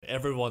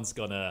everyone's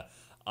gonna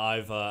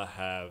either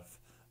have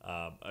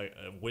a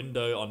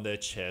window on their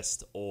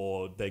chest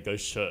or they go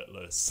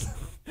shirtless.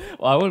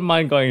 Well, I wouldn't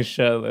mind going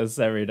shirtless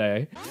every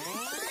day.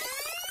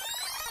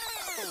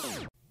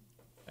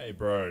 Hey,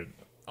 bro,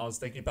 I was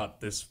thinking about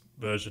this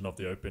version of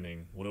the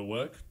opening. Would it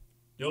work?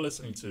 You're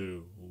listening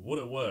to Would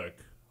It Work,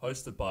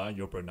 hosted by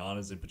your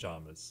bananas in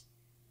pajamas.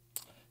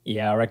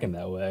 Yeah, I reckon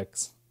that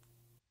works.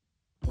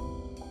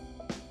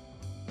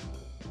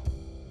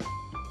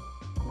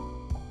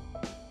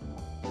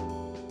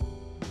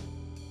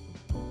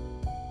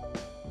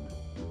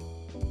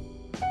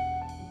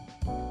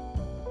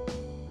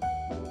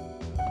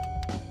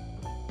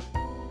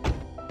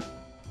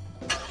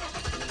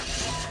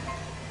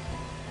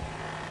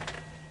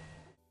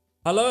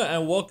 Hello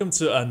and welcome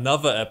to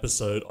another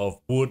episode of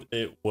Would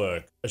It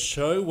Work, a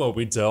show where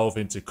we delve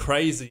into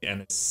crazy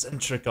and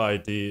eccentric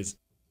ideas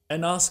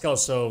and ask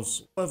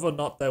ourselves whether or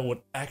not they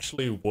would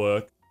actually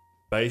work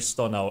based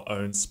on our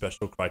own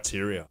special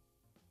criteria.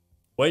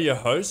 We're your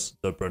hosts,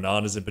 the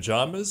Bananas in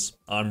Pajamas.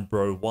 I'm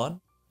Bro1.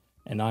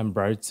 And I'm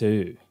Bro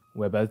 2.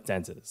 We're both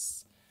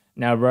dentists.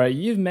 Now, Bro,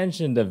 you've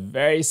mentioned a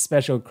very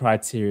special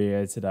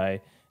criteria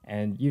today,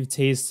 and you've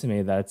teased to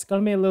me that it's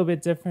going to be a little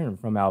bit different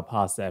from our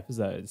past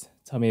episodes.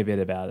 Tell me a bit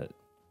about it.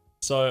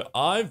 So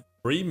I've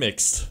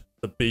remixed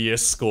the BS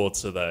score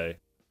today.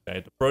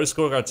 Okay, the Bro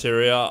score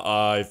criteria,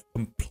 I've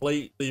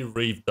completely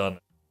redone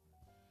it.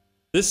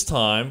 This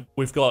time,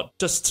 we've got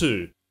just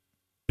two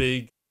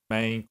big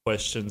main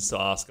questions to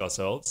ask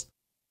ourselves.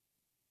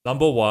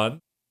 Number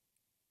one,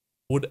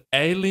 would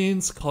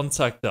aliens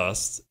contact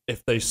us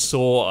if they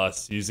saw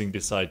us using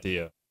this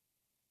idea?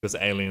 Because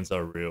aliens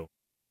are real.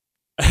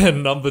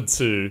 And number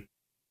two,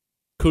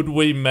 could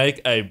we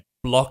make a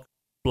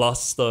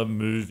blockbuster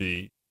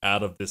movie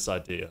out of this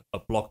idea? A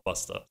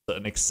blockbuster, so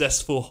an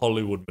successful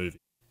Hollywood movie.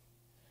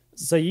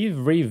 So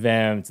you've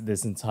revamped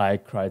this entire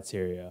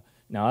criteria.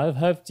 Now, I've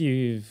hoped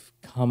you've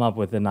come up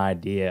with an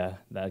idea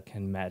that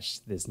can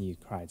match this new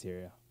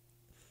criteria.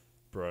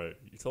 Bro,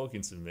 you're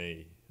talking to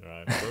me,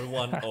 right?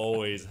 Everyone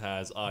always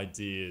has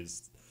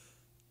ideas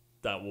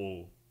that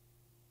will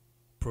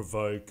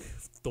provoke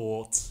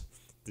thought,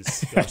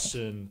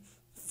 discussion,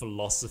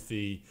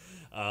 philosophy.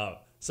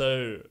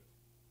 So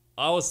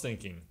I was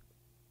thinking,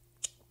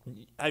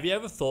 have you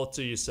ever thought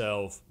to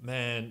yourself,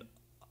 man,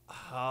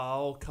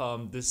 how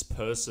come this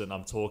person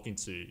I'm talking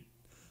to,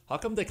 how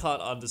come they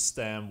can't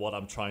understand what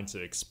I'm trying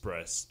to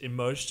express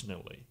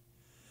emotionally?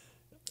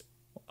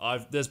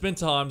 There's been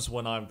times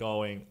when I'm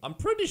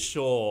pretty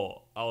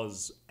sure I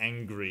was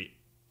angry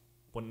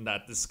when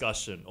that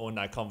discussion or in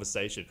that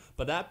conversation,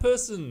 but that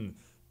person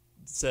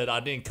said I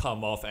didn't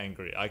come off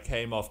angry. I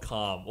came off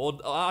calm, or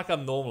like I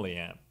normally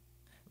am.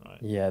 Right?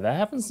 Yeah, that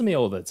happens to me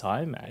all the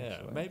time, Yeah,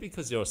 actually. maybe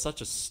because you're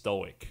such a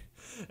stoic.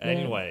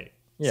 Anyway,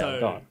 Yeah,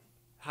 go on.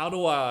 how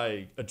do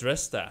I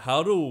address that?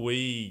 How do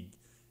we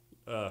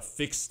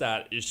fix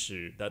that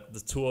issue that the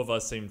two of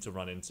us seem to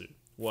run into?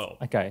 Well,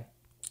 Okay.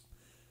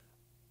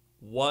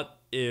 what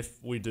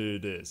if we do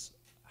this?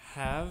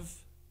 Have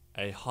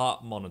a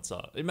heart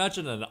monitor.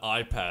 Imagine an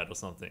iPad or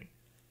something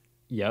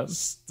Yep.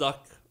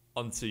 stuck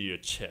onto your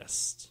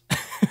chest.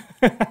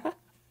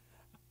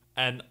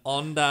 And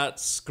on that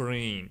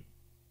screen,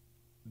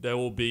 there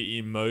will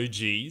be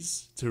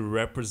emojis to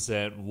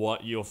represent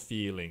what you're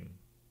feeling.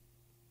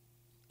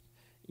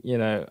 You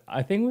know,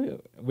 I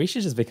think we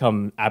should just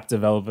become app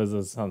developers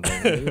or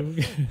something.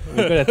 We've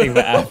got to think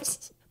about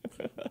apps.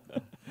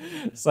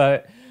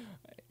 So,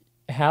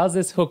 how's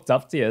this hooked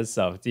up to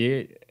yourself? Do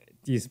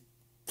you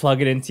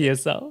plug it into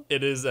yourself?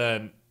 It is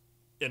an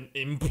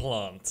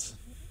implant.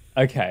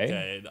 Okay.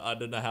 Okay, I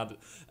don't know how to.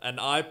 An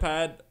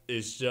iPad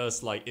is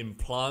just like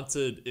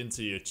implanted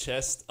into your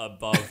chest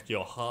above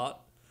your heart.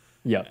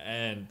 Yep.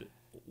 And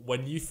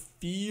when you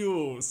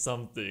feel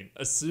something,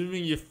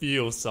 assuming you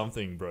feel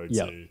something, bro,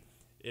 Yep. too,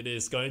 it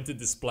is going to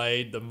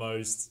display the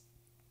most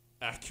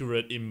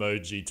accurate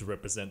emoji to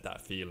represent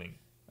that feeling.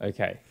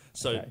 Okay.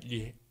 So Okay.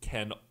 you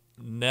can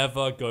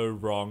never go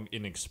wrong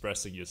in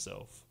expressing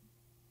yourself.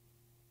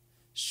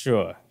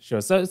 Sure. So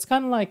it's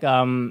kind of like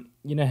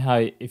you know how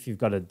if you've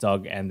got a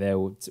dog and they're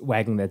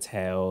wagging their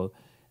tail,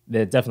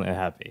 they're definitely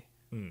happy.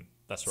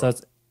 That's So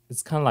right.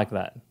 it's kind of like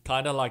that.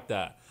 Kind of like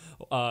that.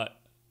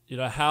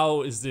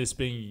 How is this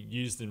being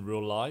used in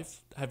real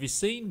life? Have you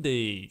seen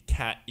the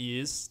cat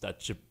ears I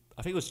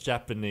think it was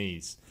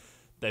Japanese?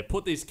 They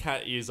put these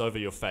cat ears over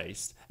your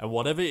face, and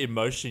whatever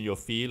emotion you're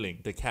feeling,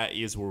 the cat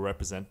ears will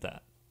represent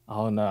that.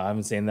 Oh no, I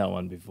haven't seen that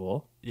one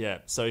before. Yeah,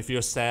 so if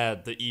you're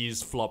sad, the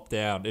ears flop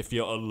down. If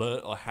you're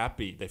alert or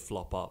happy, they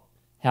flop up.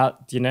 How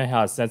do you know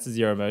how it senses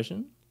your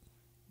emotion?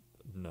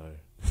 No.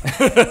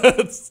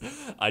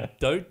 I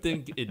don't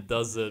think it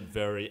does it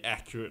very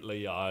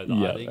accurately either.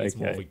 Yeah, I think it's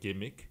more of a okay.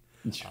 gimmick.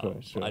 Sure.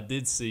 I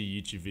did see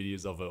YouTube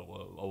videos of it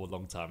a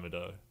long time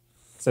ago.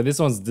 So this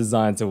one's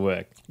designed to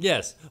work.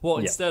 Yes. Well,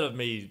 Yeah. instead of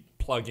me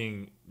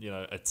plugging,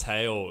 a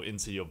tail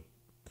into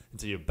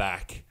your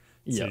back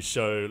Yeah. to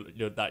show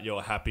that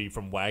you're happy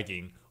from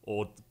wagging,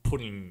 or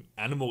putting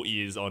animal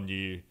ears on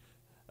you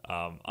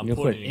I'm You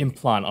put an putting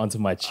implant onto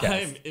my I'm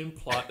chest.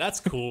 implant. That's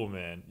cool,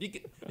 man. You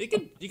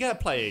can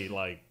play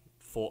like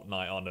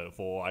Fortnite on it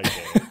for all I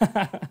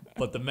care.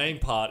 But the main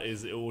part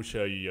is it will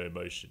show you your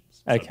emotions.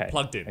 So Okay,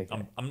 plugged in.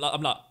 okay. I'm not.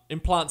 I'm not.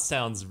 Implant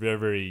sounds very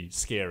very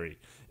scary.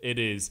 It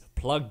is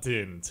plugged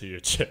in to your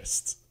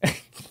chest.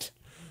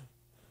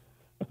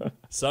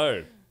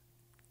 So,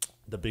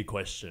 the big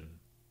question: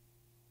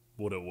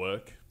 would it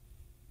work?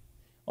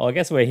 Well, I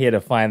guess we're here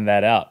to find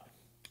that out.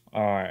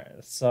 All right.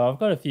 So I've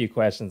got a few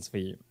questions for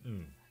you.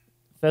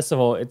 First of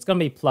all, it's gonna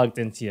be plugged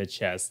into your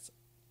chest.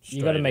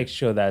 You got to Straight make in.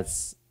 sure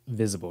that's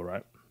visible,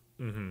 right?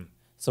 Mm-hmm.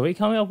 So we're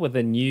coming up with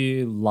a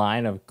new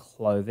line of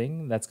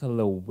clothing that's got a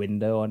little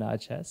window on our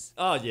chest.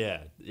 Oh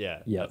yeah, yeah,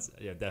 Yep.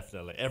 yeah,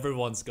 definitely.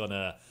 Everyone's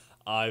gonna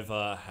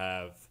either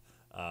have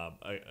a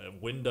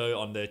window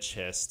on their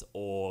chest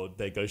or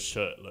they go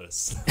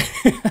shirtless.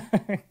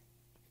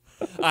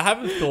 I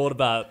haven't thought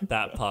about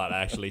that part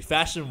actually.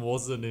 Fashion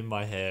wasn't in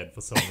my head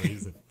for some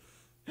reason.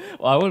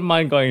 Well, I wouldn't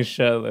mind going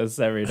shirtless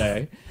every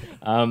day.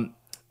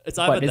 It's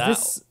either But is that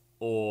this-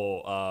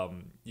 or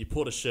you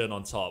put a shirt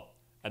on top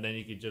and then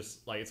you can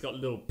just like it's got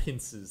little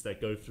pincers that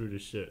go through the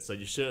shirt, so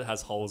your shirt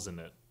has holes in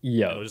it.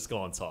 Yeah. It'll just go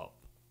on top.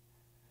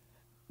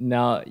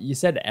 Now, you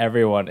said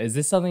everyone. Is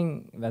this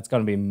something that's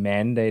going to be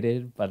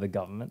mandated by the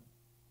government?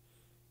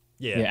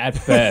 Yeah. Yeah,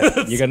 at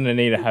birth, you're going to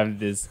need to have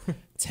this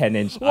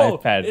 10-inch Well,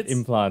 iPad it's-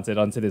 implanted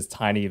onto this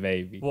tiny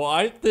baby. Well,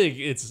 I think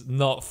it's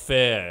not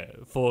fair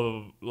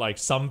for like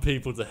some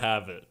people to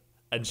have it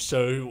and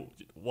show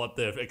what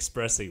they're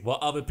expressing, while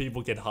other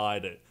people can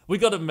hide it. We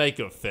got to make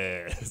it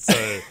fair.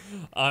 So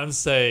I'm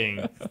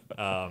saying,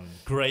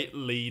 great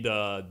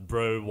leader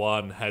Bro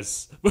One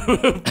has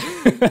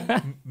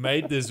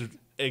made this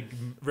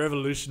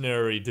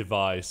revolutionary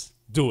device.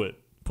 Do it.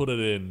 Put it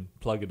in.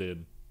 Plug it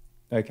in.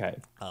 Okay.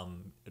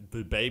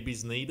 Do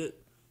babies need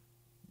it?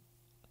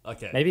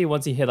 Okay. Maybe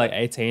once you hit like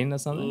 18 or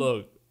something?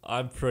 Look,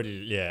 I'm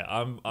pretty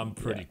I'm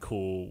pretty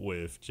cool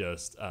with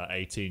just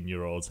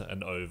 18-year-olds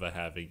and over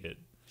having it.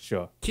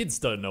 Sure. Kids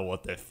don't know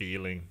what they're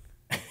feeling.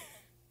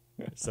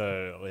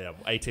 So yeah,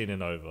 18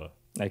 and over.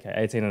 Okay,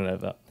 18 and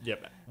over.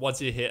 Yep.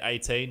 Once you hit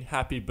 18,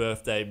 happy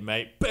birthday,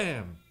 mate.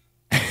 Bam.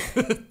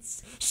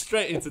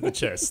 Straight into the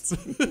chest.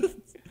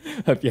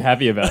 Hope you're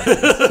happy about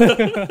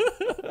it.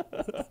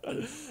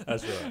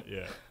 That's right.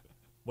 Yeah.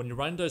 When you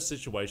run those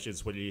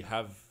situations where you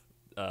have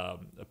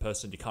a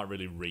person you can't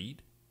really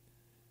read,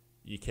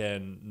 you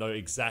can know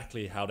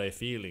exactly how they're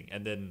feeling,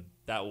 and then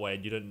that way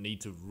you don't need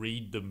to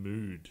read the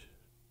mood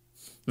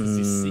because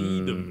you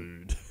see the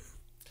mood.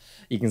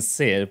 You can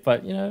see it,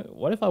 but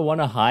what if I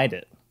want to hide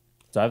it?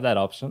 Do I have that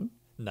option?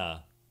 Nah.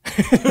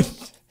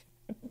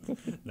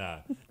 Nah.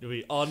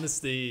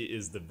 Honesty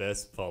is the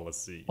best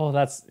policy. Oh,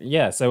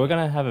 so we're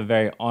going to have a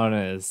very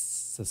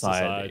honest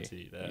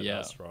society.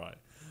 That's right.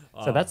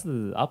 So that's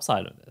the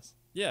upside of this.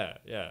 Yeah,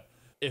 yeah.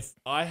 If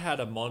I had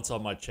a monitor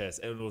on my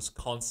chest and it was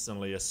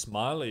constantly a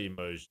smiley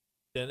emoji,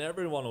 then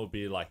everyone would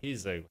be like,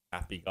 he's a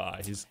happy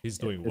guy. He's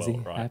doing Is well, he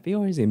right? happy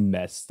or is he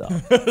messed up?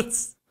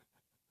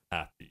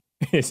 Happy.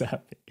 He's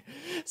happy.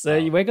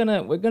 So we're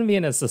gonna be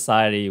in a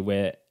society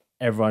where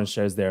everyone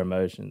shows their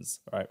emotions,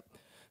 right?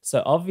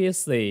 So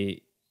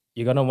obviously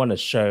you're gonna want to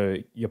show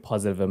your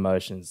positive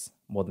emotions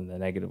more than the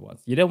negative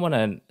ones. You don't want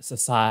a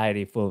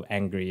society full of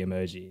angry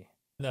emoji.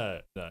 No.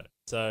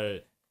 So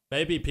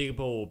maybe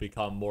people will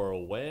become more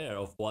aware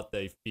of what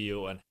they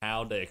feel and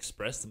how they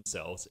express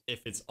themselves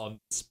if it's on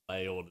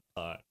display all the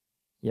time.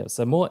 Yeah,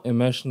 so more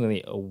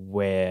emotionally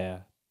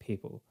aware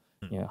people,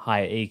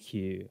 higher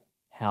EQ,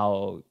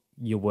 how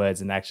your words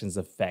and actions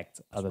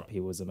affect other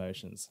people's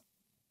emotions.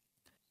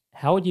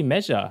 How would you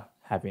measure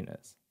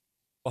happiness?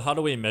 Well, how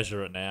do we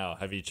measure it now?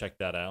 Have you checked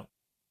that out?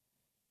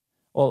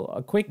 Well,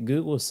 a quick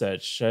Google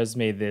search shows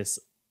me this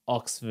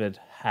Oxford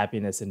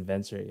Happiness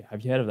Inventory.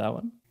 Have you heard of that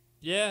one?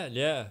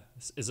 Yeah.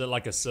 Is it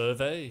like a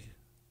survey?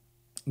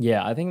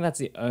 Yeah, I think that's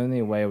the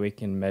only way we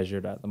can measure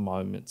it at the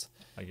moment.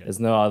 Okay. There's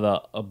no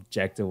other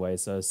objective way,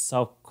 so a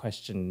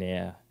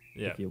self-questionnaire,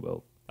 Yeah. if you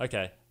will.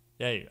 Okay.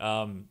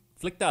 Yeah.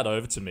 Flick that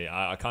over to me.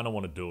 I kind of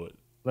want to do it.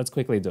 Let's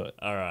quickly do it.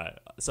 All right.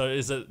 So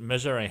is it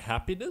measuring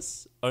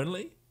happiness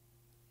only?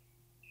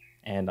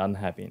 And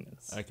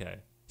unhappiness. Okay.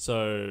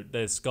 So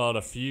there's got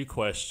a few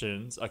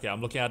questions. Okay,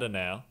 I'm looking at it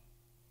now.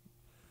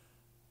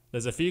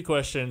 There's a few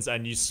questions,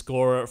 and you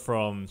score it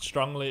from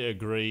strongly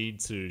agree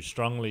to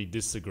strongly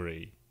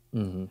disagree.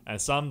 Mm-hmm.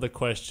 And some of the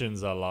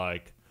questions are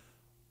like,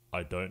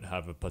 I don't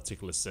have a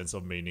particular sense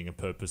of meaning and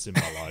purpose in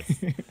my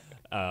life.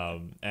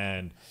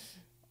 And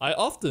I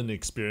often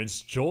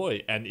experience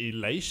joy and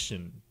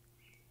elation.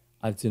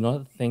 I do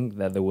not think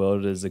that the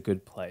world is a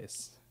good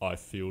place. I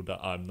feel that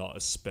I'm not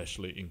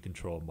especially in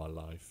control of my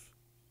life.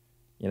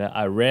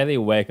 I rarely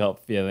wake up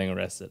feeling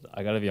rested.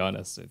 I gotta be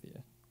honest with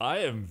you. I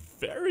am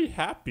very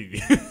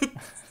happy.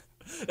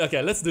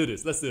 Okay, let's do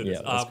this. Let's do this.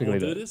 Yeah, let's quickly we'll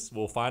do do it. this.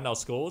 We'll find our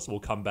scores. We'll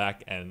come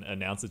back and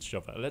announce it to each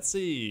other. Let's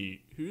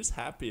see who's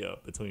happier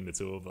between the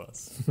two of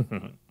us.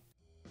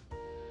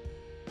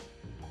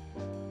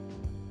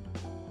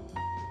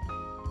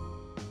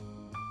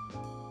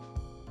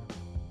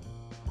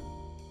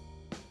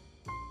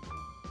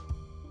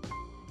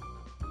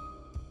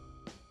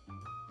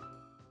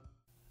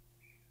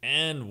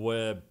 And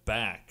we're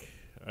back.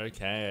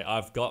 Okay,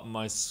 I've got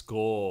my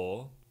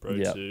score. Bro,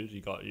 Yep. dude,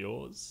 you got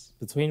yours?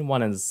 Between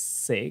 1 and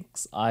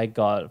 6, I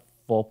got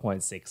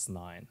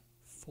 4.69.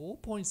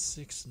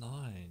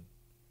 4.69.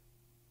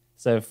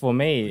 So for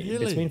me,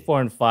 Really? between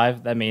 4 and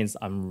 5, that means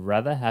I'm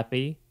rather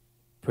happy,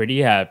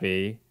 pretty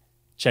happy.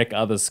 Check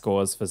other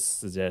scores for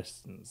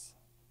suggestions,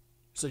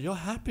 So you're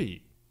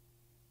happy.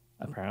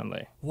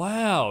 apparently.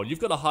 Wow, you've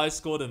got a higher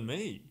score than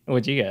me.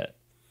 What'd you get?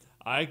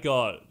 I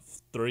got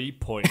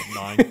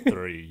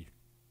 3.93.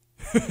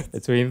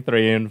 Between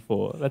 3 and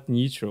 4. That's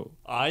neutral.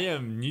 I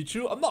am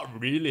neutral. I'm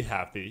not really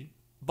happy,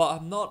 but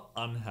I'm not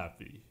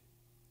unhappy.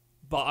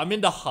 But I'm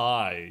in the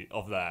high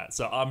of that,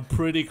 so I'm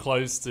pretty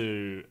close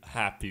to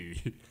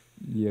happy.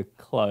 You're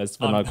close,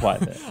 but not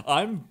quite there.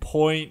 I'm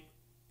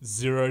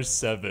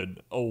 0.07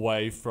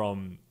 away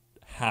from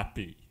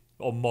happy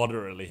or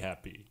moderately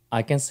happy.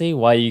 I can see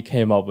why you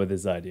came up with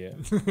this idea.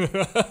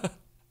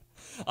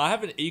 I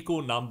have an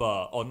equal number,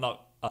 or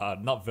not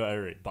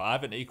very, but I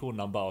have an equal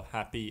number of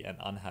happy and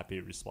unhappy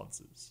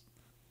responses.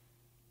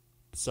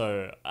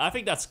 So I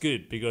think that's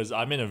good because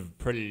I'm in a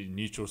pretty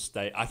neutral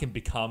state. I can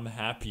become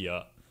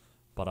happier,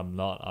 but I'm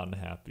not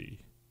unhappy.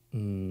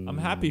 I'm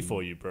happy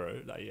for you, bro.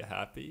 That you're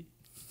happy.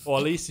 Or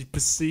at least you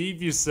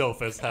perceive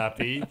yourself as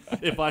happy.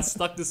 If I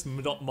stuck this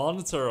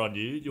monitor on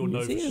you, you'll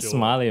know see for a sure.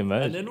 smiley And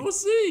emoji. then we'll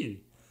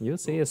see. You'll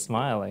see a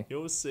smiley.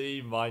 You'll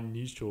see my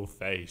neutral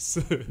face.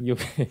 You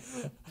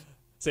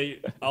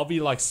See, I'll be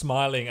like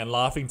smiling and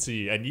laughing to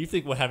you, and you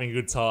think we're having a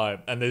good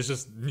time, and there's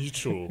just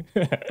neutral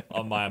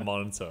on my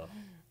monitor.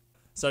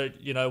 So,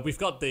 we've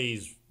got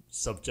these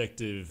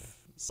subjective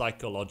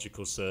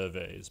psychological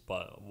surveys,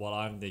 but what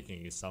I'm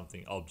thinking is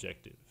something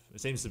objective.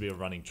 It seems to be a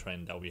running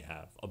trend that we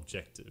have,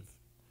 objective.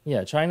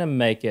 Yeah, trying to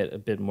make it a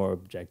bit more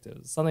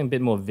objective, something a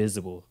bit more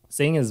visible.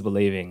 Seeing is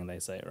believing, they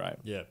say, right?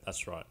 Yeah,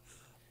 that's right.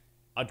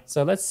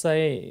 So let's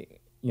say,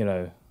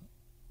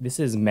 this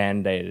is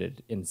mandated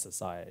in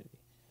society.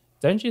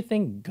 Don't you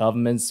think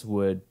governments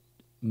would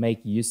make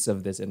use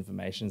of this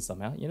information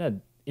somehow?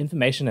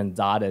 Information and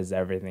data is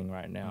everything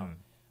right now.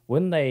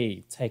 Wouldn't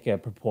they take a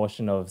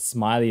proportion of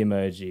smiley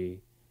emoji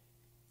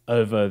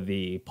over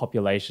the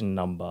population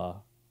number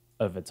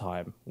over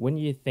time?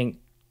 Wouldn't you think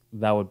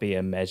that would be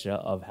a measure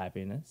of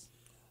happiness?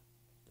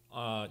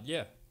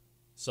 Yeah.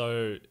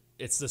 So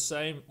it's the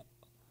same.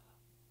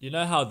 You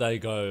know how they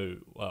go,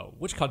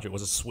 which country?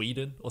 Was it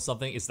Sweden or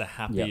something? Is the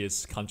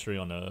happiest country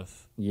on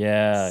earth.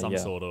 Yeah, Some yeah.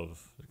 sort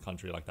of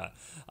country like that.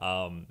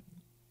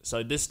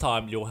 So this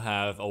time you'll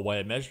have a way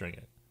of measuring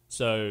it.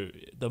 So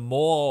the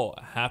more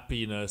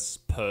happiness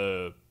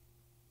per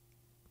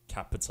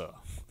capita,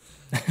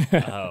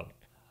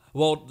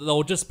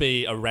 there'll just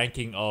be a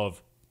ranking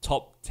of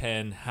top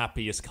 10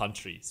 happiest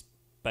countries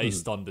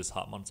based on this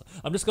heart monitor.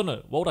 I'm just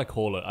gonna, what would I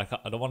call it?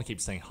 I don't want to keep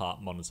saying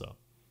heart monitor.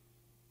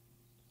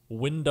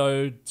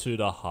 Window to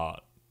the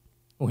heart.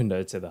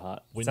 Window to the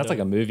heart. Window- Sounds like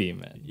a movie,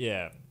 man.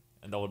 Yeah,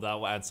 and that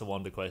will answer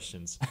one of the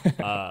questions.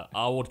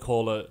 I would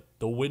call it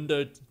the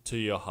window to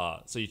your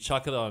heart. So you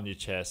chuck it on your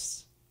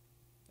chest,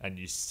 and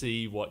you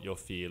see what you're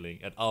feeling,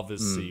 and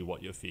others see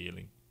what you're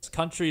feeling.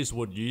 Countries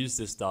would use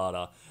this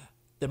data.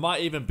 There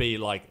might even be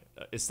like,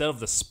 instead of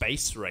the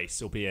space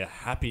race, it'll be a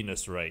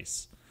happiness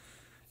race.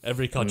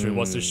 Every country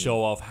wants to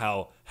show off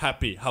how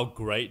happy, how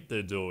great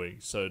they're doing.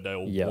 So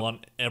they'll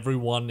want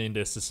everyone in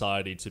their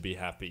society to be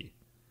happy.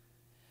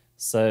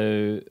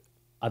 So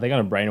are they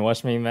going to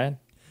brainwash me, man?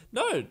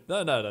 No.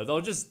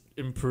 They'll just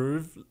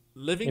improve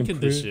living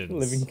conditions.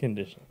 Living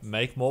conditions.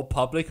 Make more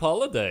public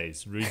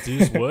holidays.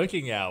 Reduce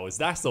working hours.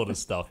 That sort of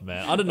stuff,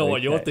 man. I don't know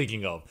what you're Okay.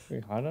 thinking of.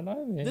 I don't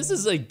know, man. This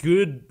is a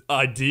good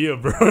idea,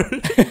 bro.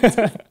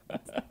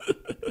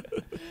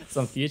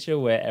 Some future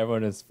where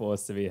everyone is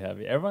forced to be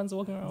happy. Everyone's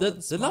walking around.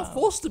 with a They're not smile.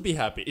 forced to be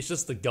happy. It's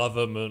just the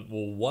government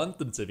will want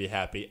them to be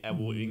happy and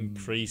will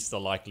increase the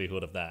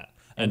likelihood of that.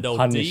 And they'll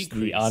punish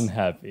decrease. the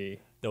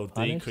unhappy. They'll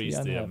punish the decrease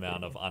the unhappy.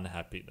 amount of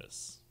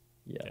unhappiness.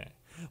 Yeah. Okay.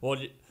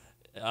 Well,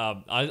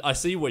 I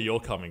see where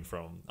you're coming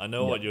from. I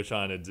know what you're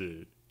trying to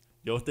do.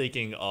 You're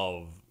thinking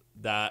of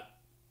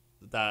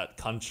that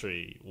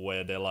country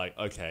where they're like,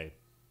 okay,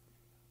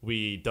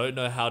 we don't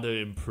know how to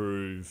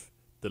improve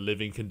the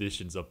living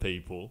conditions of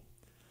people.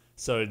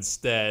 So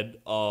instead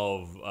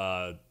of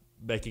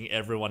making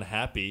everyone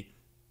happy,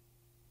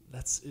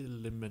 let's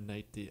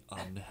eliminate the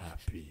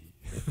unhappy.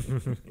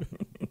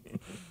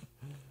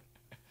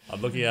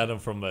 I'm looking at them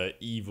from an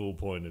evil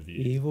point of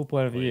view. Evil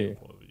point of view.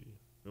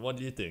 What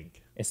do you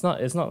think? It's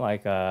not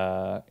like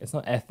it's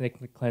not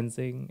ethnic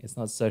cleansing, it's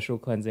not social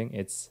cleansing,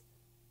 it's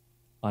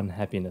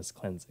unhappiness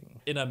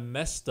cleansing. In a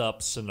messed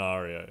up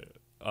scenario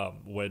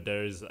where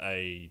there is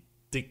a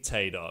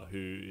dictator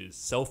who is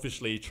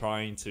selfishly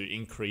trying to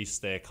increase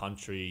their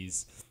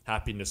country's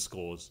happiness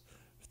scores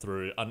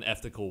through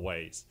unethical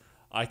ways,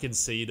 I can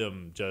see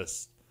them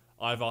just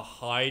either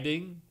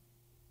hiding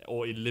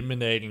or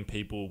eliminating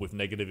people with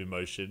negative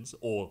emotions,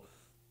 or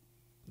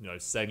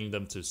sending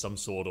them to some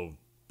sort of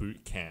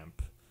boot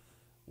camp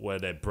where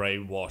they're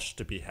brainwashed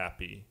to be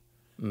happy.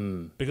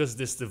 Because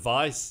this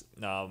device,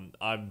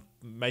 I'm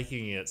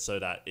making it so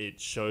that it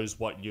shows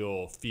what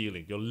you're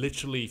feeling. You're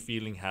literally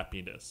feeling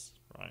happiness,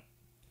 right?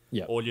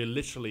 Yeah. Or you're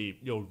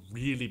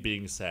really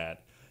being sad.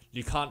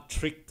 You can't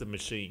trick the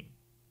machine.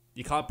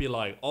 You can't be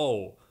like,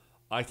 oh,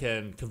 I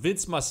can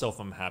convince myself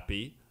I'm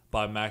happy, but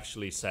I'm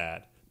actually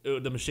sad.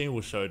 The machine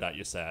will show that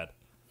you're sad.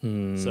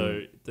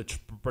 So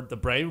the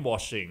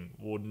brainwashing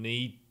will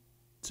need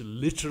to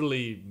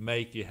literally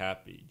make you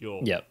happy.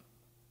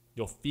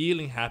 You're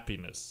feeling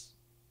happiness.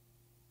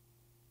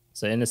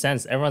 So in a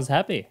sense, everyone's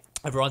happy.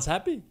 Everyone's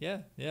happy.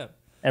 Yeah.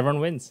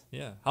 Everyone wins.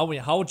 Yeah. How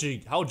would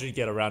you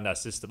get around that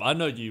system? I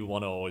know you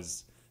want to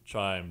always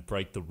try and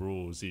break the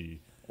rules, you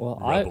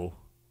rebel.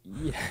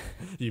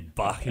 You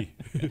Baki.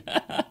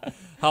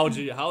 How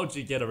would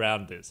you get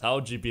around this? How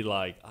would you be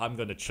like, I'm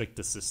gonna trick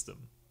the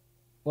system?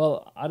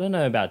 Well, I don't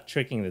know about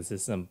tricking the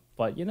system,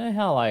 but you know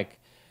how like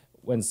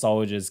when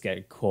soldiers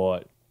get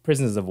caught,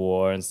 prisoners of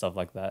war and stuff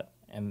like that,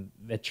 and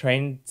they're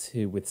trained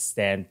to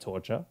withstand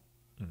torture.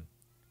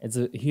 It's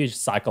a huge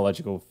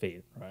psychological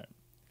feat, right?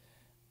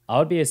 I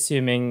would be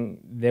assuming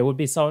there would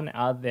be someone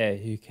out there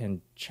who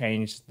can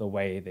change the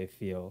way they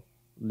feel,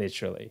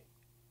 literally,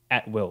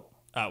 at will.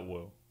 At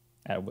will.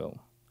 At will.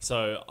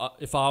 So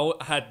if I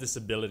had this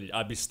ability,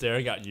 I'd be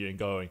staring at you and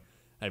going,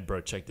 "Hey, bro,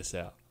 check this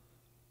out.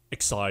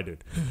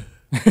 Excited,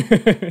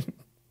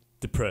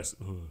 depressed,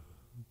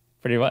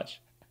 Pretty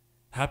much.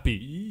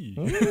 happy."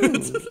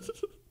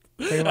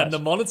 Pretty much. And the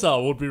monitor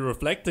would be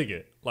reflecting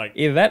it. Like,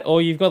 Either that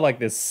or you've got like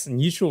this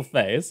neutral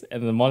phase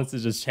and the monitor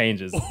just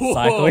changes,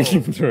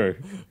 cycling through.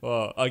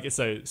 I guess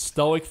so.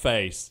 Stoic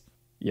face,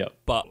 Yep.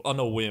 but on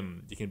a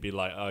whim, you can be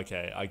like,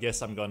 okay, I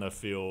guess I'm gonna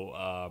feel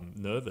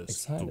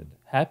nervous, Excited,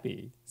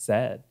 happy,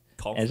 sad. And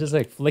confident. it's just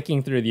like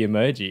flicking through the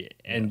emoji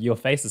and your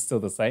face is still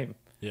the same.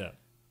 Yeah,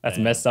 That's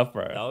Damn. messed up,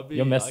 bro. That would be,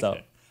 You're messed okay.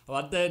 up.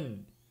 But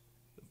then,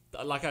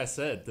 like I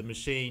said, the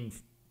machine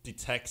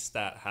detects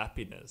that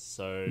happiness,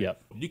 so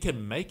Yep. you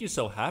can make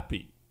yourself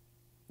happy.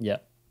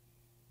 Yep.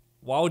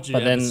 Why would you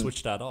But ever then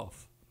switch that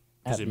off?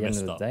 At Because the you end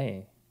messed of the up.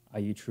 day, are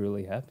you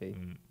truly happy?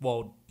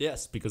 Well,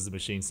 yes, because the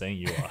machine's saying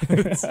you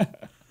are.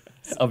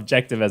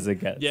 Objective as it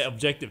gets. Yeah,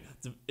 objective.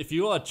 If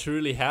you are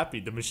truly happy,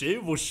 the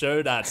machine will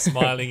show that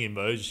smiling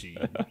emoji.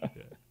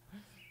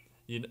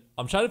 Yeah.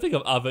 I'm trying to think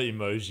of other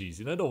emojis.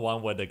 You know the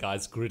one where the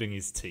guy's gritting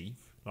his teeth?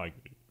 Like,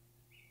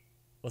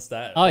 what's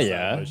that? Oh What's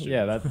yeah, that emoji?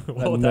 yeah. That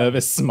What would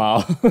nervous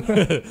smile.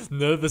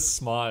 nervous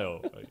smile.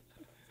 Like,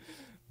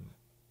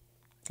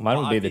 Mine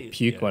Well, will be I the think-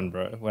 puke yeah. one,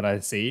 bro. When I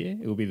see it,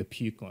 it will be the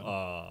puke one.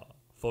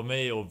 for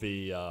me, it will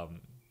be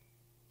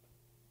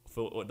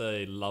for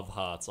the love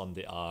hearts on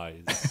the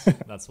eyes.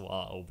 That's what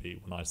it will be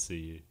when I see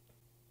you.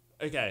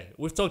 Okay,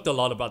 we've talked a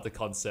lot about the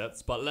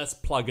concepts, but let's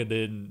plug it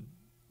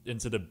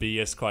into the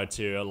BS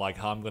criteria, like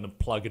how I'm gonna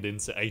plug it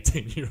into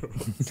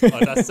 18-year-olds. Oh,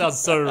 that sounds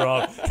so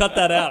wrong. Cut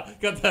that out.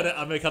 Cut that out.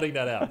 I'm cutting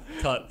that out.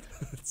 Cut.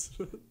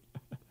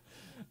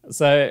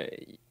 So,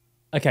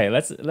 okay,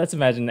 let's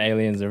imagine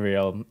aliens are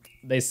real.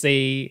 They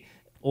see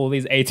all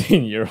these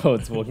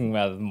 18-year-olds walking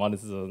around with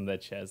monitors on their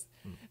chest.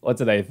 What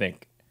do they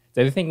think?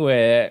 Do they think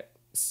we're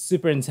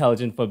super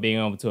intelligent for being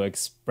able to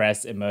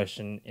express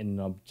emotion in an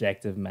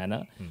objective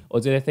manner? Or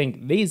do they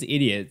think these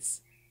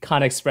idiots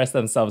can't express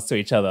themselves to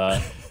each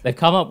other? They've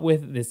come up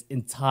with this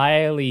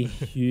entirely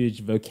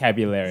huge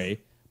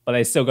vocabulary, but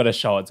they still got to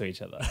show it to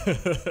each other.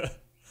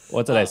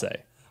 What do they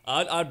say?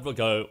 I'd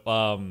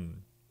go,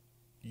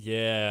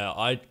 yeah,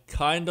 I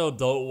kind of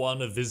don't want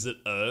to visit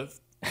Earth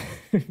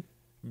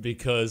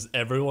because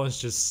everyone's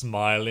just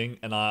smiling,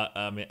 and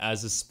I mean,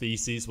 as a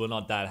species, we're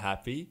not that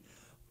happy.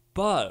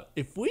 But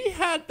if we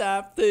had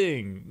that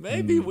thing,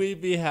 maybe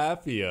we'd be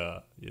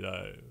happier, you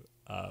know.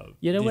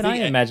 You know, do when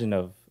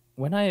think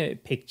when I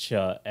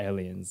picture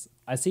aliens,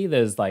 I see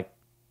those like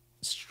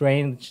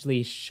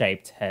strangely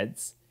shaped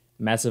heads,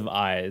 massive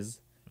eyes,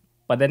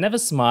 but they're never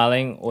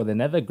smiling or they're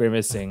never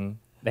grimacing.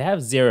 They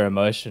have zero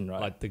emotion, right?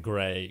 like the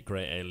gray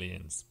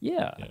aliens.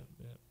 yeah. Yeah.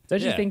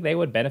 Don't you Yeah. think they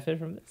would benefit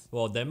from this?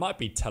 Well, they might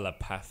be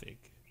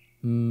telepathic.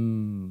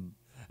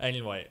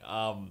 Anyway,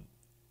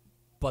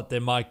 but they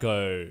might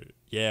go,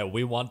 yeah,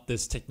 we want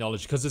this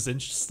technology because it's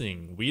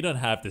interesting. We don't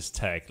have this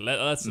tech.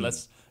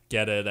 Let's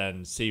get it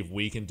and see if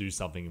we can do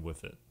something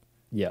with it.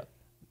 Yeah.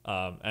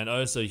 And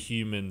also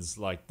humans,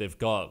 like they've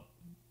got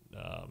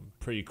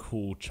pretty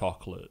cool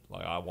chocolate.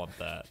 Like I want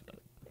that.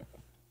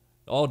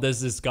 Oh, there's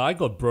this guy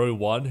called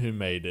Bro1 who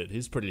made it.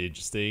 He's pretty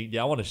interesting.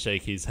 Yeah, I want to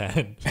shake his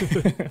hand.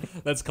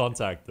 Let's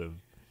contact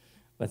him.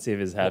 Let's see if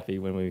he's happy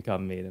when we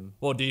come meet him.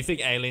 Well, do you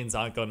think aliens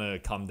aren't gonna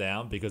come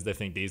down because they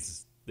think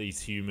these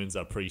humans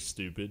are pretty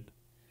stupid?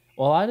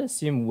 Well, I'd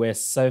assume we're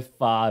so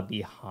far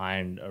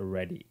behind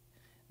already.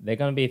 They're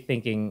going to be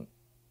thinking,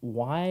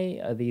 why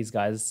are these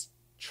guys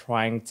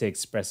trying to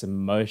express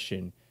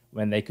emotion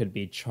when they could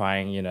be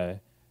trying, you know,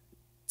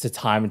 to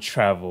time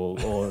travel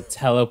or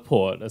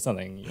teleport or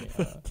something? You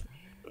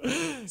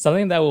know?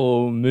 Something that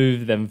will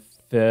move them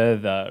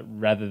further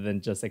rather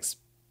than just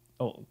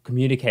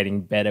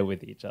communicating better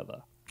with each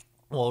other.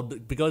 Well,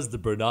 because the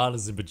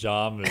bananas in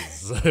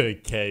pajamas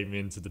came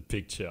into the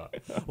picture.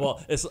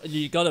 Well, it's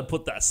you got to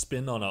put that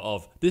spin on it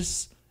of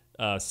this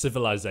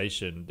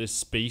civilization, this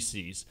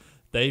species.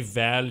 They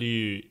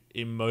value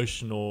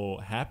emotional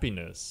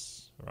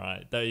happiness,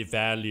 right? They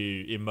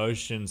value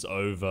emotions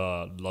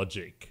over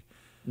logic,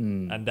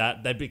 and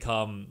that they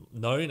become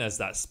known as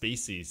that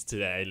species to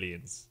the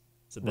aliens.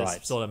 So this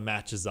Right. sort of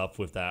matches up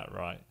with that,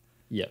 right?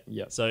 Yep.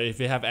 Yep. So if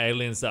you have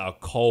aliens that are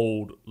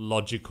cold,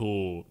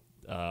 logical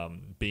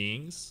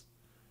beings,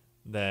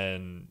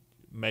 then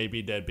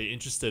maybe they'd be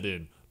interested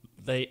in.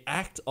 They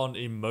act on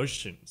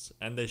emotions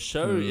and they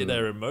show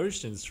their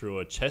emotions through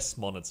a chess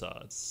monitor.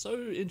 It's so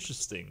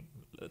interesting.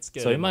 Let's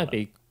get So it in might that.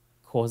 be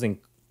causing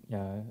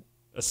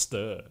A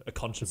stir, a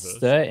controversy.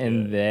 stir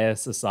in yeah. their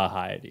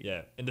society.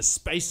 Yeah, in the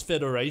Space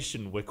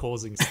Federation, we're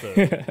causing stir.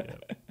 Yeah.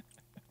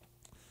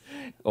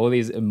 All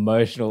these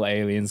emotional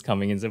aliens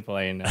coming into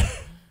play now.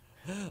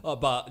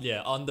 But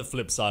yeah, on the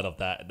flip side of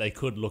that, they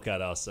could look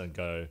at us and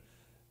go,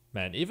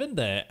 man, even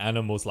the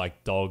animals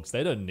like dogs,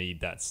 they don't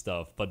need that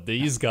stuff, but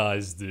these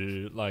guys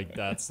do. Like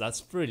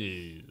that's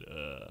pretty.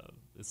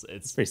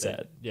 It's pretty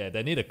sad. Yeah,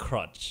 they need a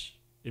crutch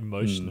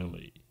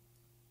emotionally.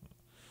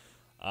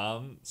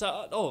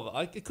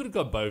 It could have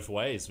gone both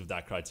ways with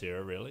that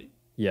criteria, really.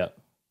 Yeah.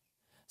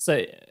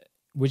 So,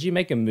 would you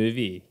make a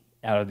movie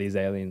out of these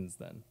aliens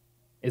then?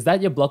 Is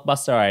that your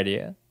blockbuster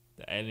idea?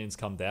 The aliens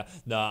come down.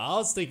 No, I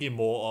was thinking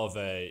more of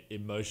a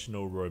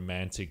emotional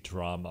romantic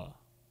drama,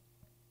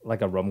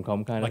 Like a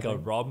rom-com kind like of a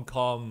thing?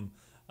 rom-com.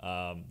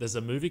 There's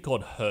a movie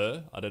called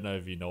Her. I don't know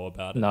if you know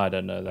about it. No, I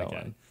don't know that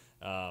Okay.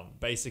 one.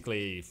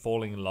 Basically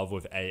falling in love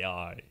with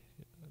AI,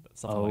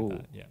 something Oh, like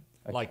that. Yeah,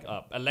 okay. like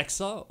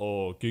Alexa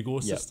or Google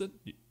Assistant.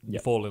 You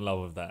fall in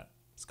love with that.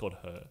 It's called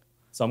Her.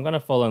 So I'm gonna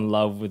fall in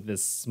love with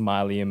this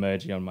smiley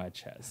emoji on my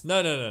chest.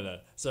 No.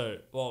 So,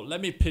 well, let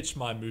me pitch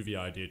my movie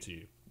idea to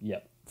you.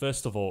 Yep.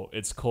 First of all,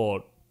 it's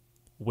called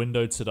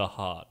Window to the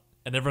Heart.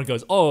 And everyone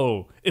goes,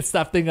 oh, it's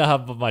that thing I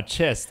have on my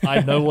chest.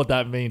 I know what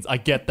that means. I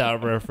get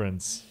that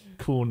reference.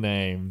 Cool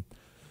name.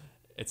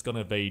 It's going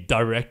to be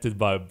directed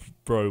by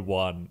Bro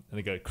One. And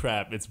they go,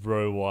 crap, it's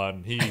Bro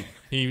One.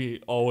 He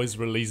always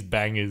released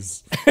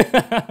bangers.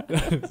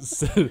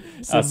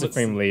 Our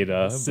supreme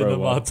leader, Bro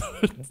One.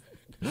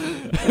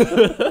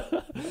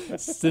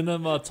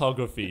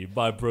 Cinematography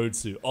by Bro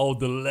 2. Oh,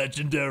 the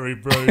legendary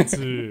Bro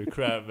 2.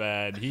 Crap,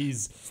 man.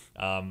 He's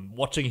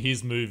watching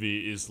his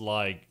movie is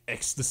like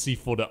ecstasy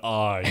for the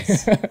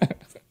eyes.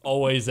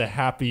 Always a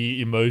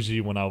happy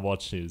emoji when I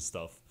watch his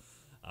stuff.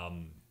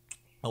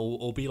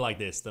 It'll be like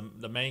this.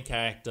 The main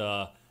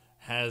character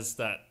has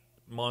that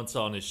monitor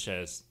on his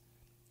chest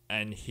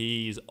and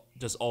he's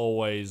just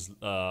always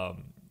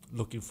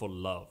looking for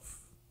love.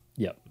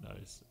 Yep. You know,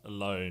 he's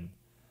alone.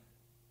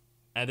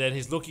 And then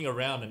he's looking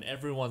around and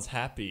everyone's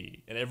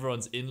happy and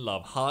everyone's in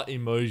love. Heart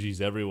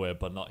emojis everywhere,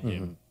 but not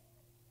him.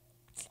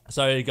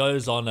 So he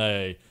goes on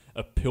a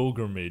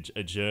pilgrimage,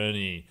 a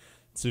journey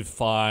to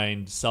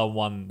find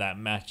someone that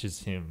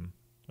matches him,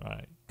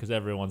 right? Because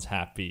everyone's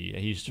happy.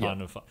 He's trying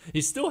to find...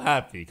 He's still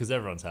happy because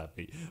everyone's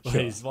happy. But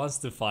Sure. he wants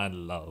to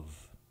find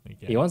love.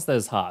 Okay? He wants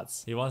those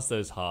hearts. He wants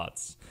those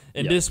hearts.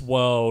 In Yep. this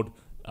world,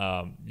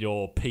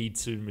 your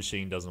P2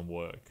 machine doesn't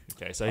work.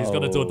 Okay, so he's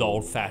going to do it the Oh.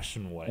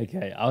 old-fashioned way.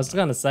 Okay, I was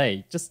gonna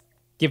say, just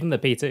give him the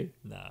P2.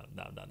 No.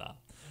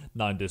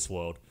 Not in this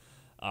world.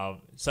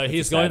 So It's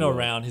he's a going sad world.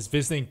 around, he's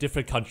visiting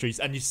different countries,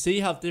 and you see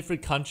how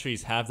different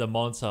countries have the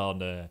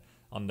monitor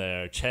on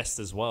their chest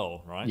as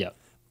well, right? Yep.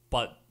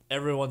 But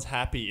everyone's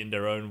happy in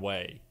their own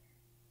way.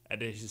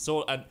 And it's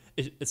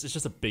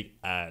just a big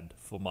ad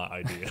for my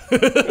idea.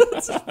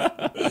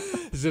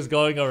 It's just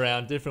going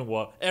around different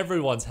world.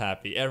 Everyone's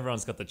happy.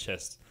 Everyone's got the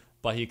chest,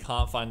 but he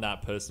can't find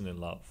that person in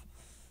love.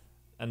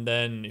 And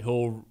then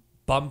he'll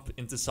bump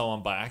into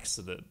someone by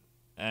accident,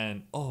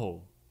 and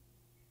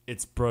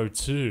it's Bro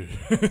 2.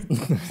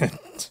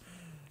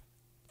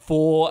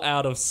 4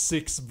 out of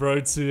 6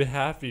 Bro 2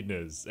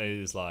 happiness. And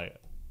he's like,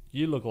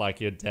 you look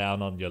like you're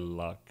down on your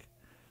luck.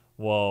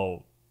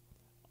 Well,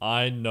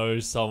 I know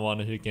someone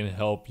who can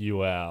help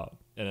you out.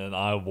 And then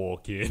I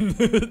walk in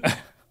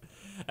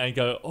and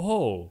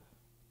go,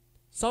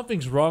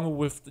 something's wrong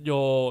with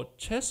your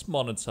chest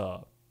monitor.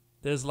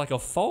 There's like a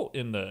fault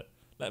in it.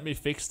 Let me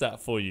fix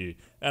that for you.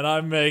 And I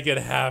make it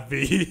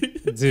happy.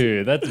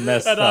 Dude, that's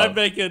messed And I up.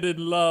 make it in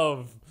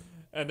love.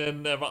 And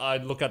then I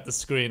look at the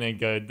screen and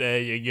go,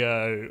 there you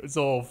go. It's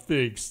all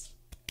fixed.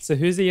 So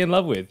who's he in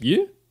love with?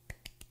 You?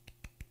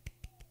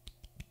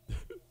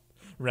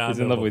 Round He's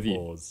in of love with you.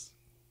 applause.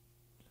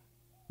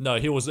 No,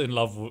 he was in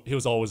love. He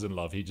was always in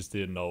love. He just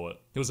didn't know it.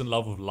 He was in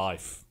love with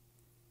life.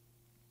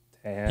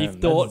 Damn, He that's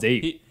thought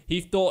deep.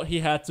 he thought he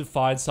had to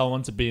find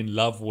someone to be in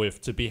love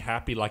with to be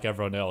happy like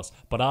everyone else.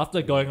 But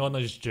after going on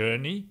his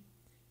journey,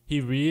 he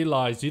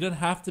realized you don't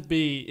have to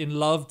be in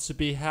love to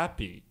be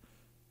happy.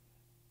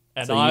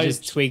 And So you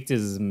just tweaked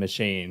his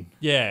machine.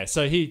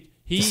 so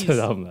Just so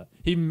dumb.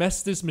 he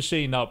messed this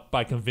machine up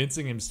by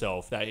convincing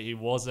himself that he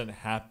wasn't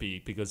happy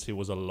because he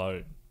was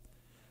alone.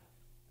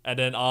 And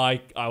then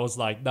I was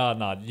like, no,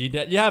 you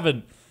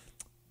haven't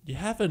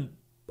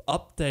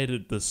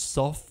updated the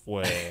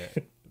software.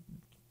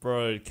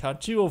 Bro,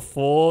 can't you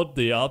afford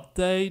the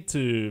update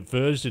to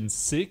version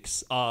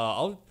 6?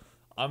 I'm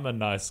a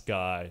nice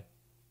guy.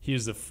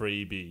 Here's a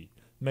freebie.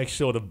 Make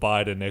sure to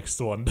buy the next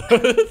one.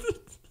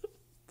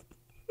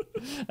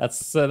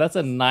 That's a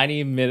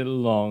 90-minute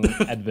long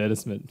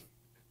advertisement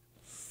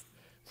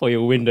for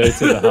your window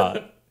to the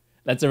heart.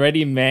 That's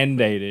already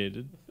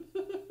mandated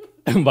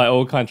by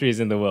all countries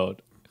in the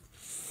world.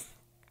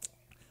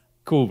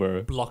 Cool,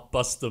 bro.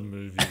 Blockbuster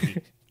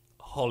movie.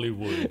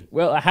 Hollywood.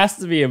 Well, it has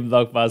to be a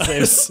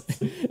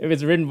blockbuster if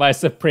it's written by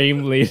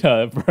Supreme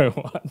Leader, bro.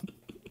 One.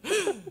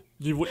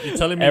 You're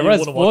telling me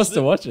Everyone's you want forced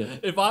to watch to it? watch it.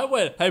 If I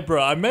went, hey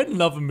bro, I made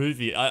another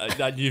movie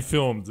that you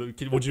filmed.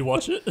 Would you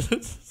watch it?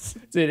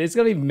 Dude, it's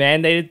gonna be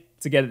mandated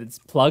to get it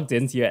plugged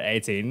into you at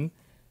 18.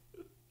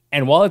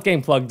 And while it's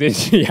getting plugged in,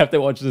 you have to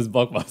watch this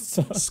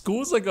blockbuster.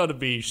 Schools are gonna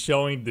be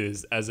showing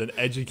this as an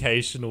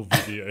educational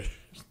video.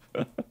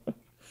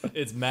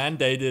 It's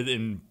mandated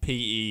in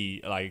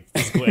PE, like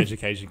physical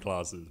education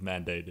classes,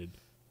 mandated.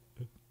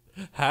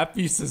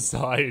 Happy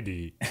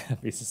Society.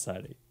 Happy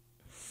Society.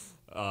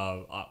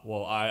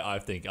 I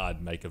think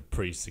I'd make a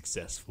pretty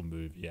successful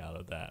movie out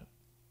of that.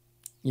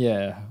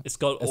 Yeah. It's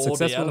got A all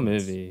successful the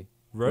elements. movie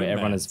where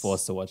everyone is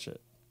forced to watch it.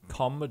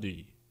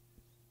 Comedy.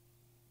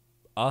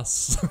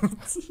 Us.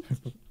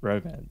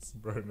 Romance.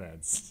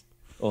 Romance.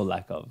 Or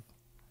lack of.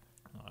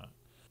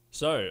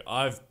 So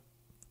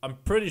I'm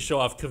pretty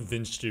sure I've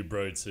convinced you,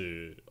 bro,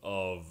 too,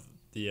 of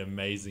the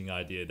amazing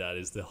idea that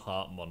is the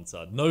heart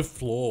monitor. No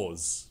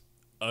flaws.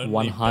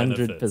 Only 100%.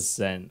 benefits.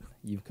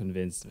 You've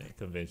convinced me.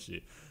 Convinced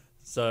you.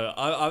 So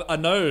I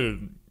know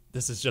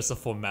this is just a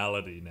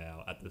formality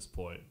now at this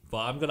point, but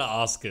I'm gonna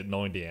ask it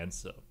knowing the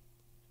answer.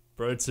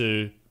 Bro,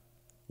 to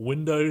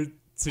window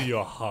to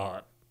your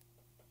heart.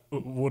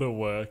 Would it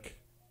work?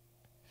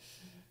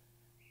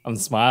 I'm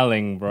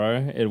smiling,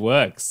 bro. It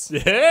works.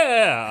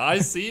 Yeah, I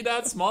see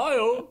that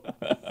smile.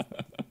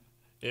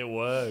 It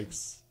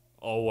works.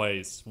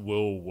 Always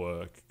will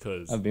work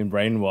because I've been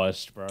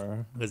brainwashed,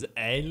 bro.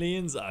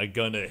 aliens are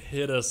gonna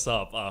hit us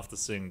up after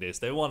seeing this.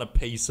 They want a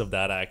piece of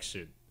that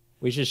action.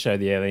 We should show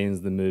the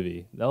aliens the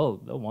movie. They'll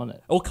want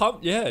it. Oh,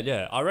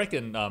 yeah. I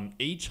reckon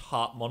each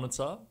heart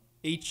monitor,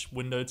 each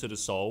window to the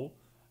soul,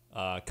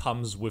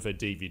 comes with a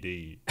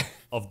DVD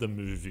of the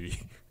movie.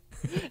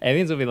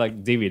 Aliens will be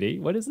like, DVD?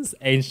 What is this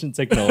ancient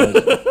technology?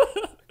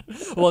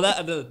 Well,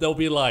 they'll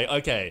be like,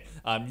 okay,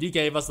 you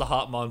gave us the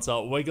heart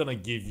monitor. We're gonna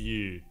give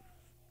you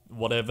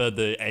whatever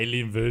the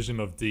alien version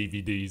of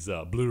DVDs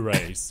are,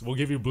 Blu-rays. We'll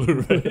give you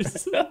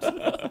Blu-rays.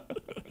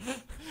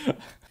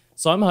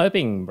 So I'm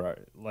hoping, bro,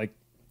 like,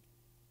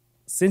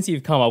 since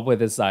you've come up with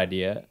this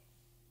idea,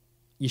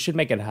 you should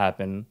make it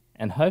happen,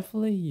 and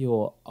hopefully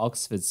your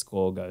Oxford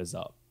score goes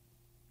up.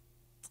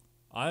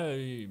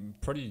 I'm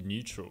pretty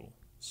neutral,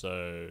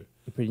 so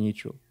You're pretty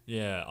neutral.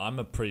 yeah, I'm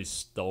a pretty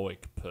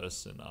stoic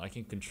person. I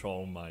can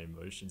control my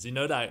emotions. You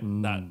know that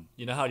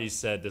you know how you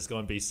said there's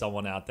going to be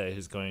someone out there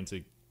who's going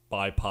to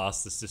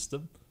bypass the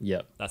system?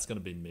 Yep. That's going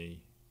to be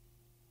me.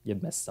 You're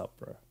messed up,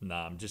 bro.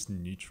 Nah, I'm just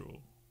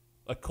neutral.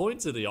 According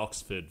to the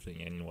Oxford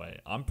thing anyway,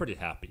 I'm pretty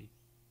happy.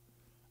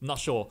 I'm not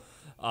sure.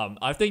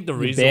 I think the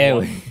reason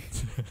Barely.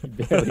 why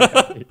Barely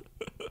happy.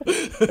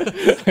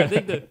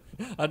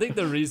 I think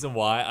the reason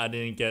why I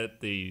didn't get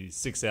the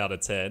 6 out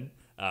of 10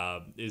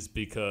 is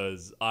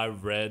because I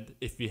read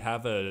if you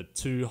have a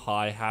too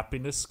high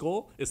happiness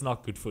score, it's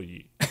not good for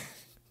you.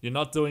 You're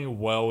not doing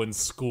well in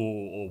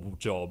school or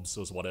jobs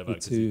or whatever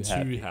because you're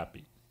too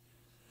happy.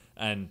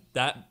 And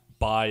that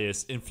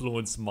bias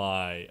influenced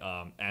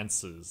my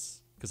answers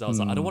because I was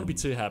like, I don't want to be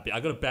too happy. I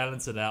got to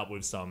balance it out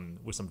with some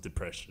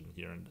depression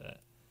here and there.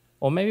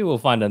 Or maybe we'll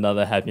find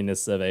another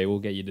happiness survey. We'll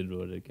get you to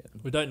do it again.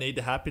 We don't need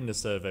the happiness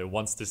survey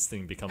once this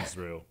thing becomes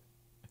real.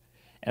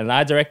 And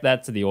I direct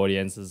that to the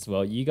audience as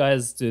well. You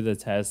guys do the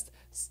test.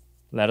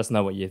 Let us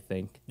know what you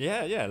think.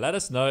 Yeah. Let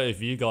us know if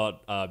you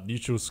got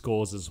neutral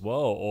scores as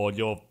well, or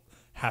you're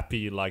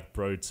happy like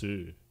bro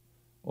too.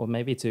 Or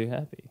maybe too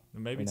happy.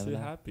 Maybe too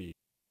happy.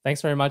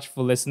 Thanks very much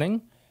for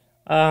listening.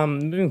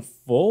 Moving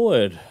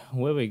forward,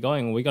 where are we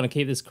going? We're going to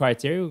keep this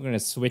criteria. We're going to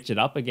switch it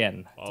up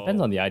again.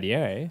 Depends on the idea,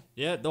 eh?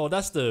 Yeah, no,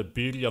 that's the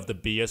beauty of the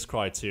BS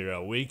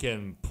criteria. We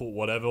can put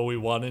whatever we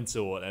want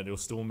into it and it'll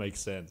still make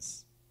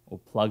sense. Or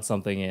plug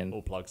something in.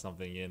 Or plug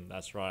something in,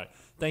 that's right.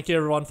 Thank you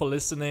everyone for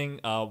listening.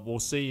 We'll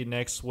see you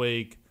next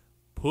week.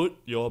 Put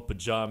your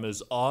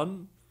pajamas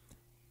on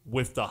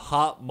with the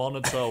heart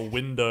monitor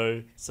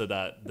window so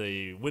that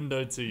the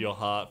window to your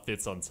heart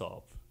fits on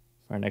top.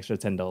 For an extra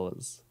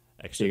 $10.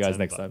 Extra See you guys $10.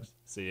 next time.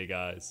 See you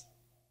guys.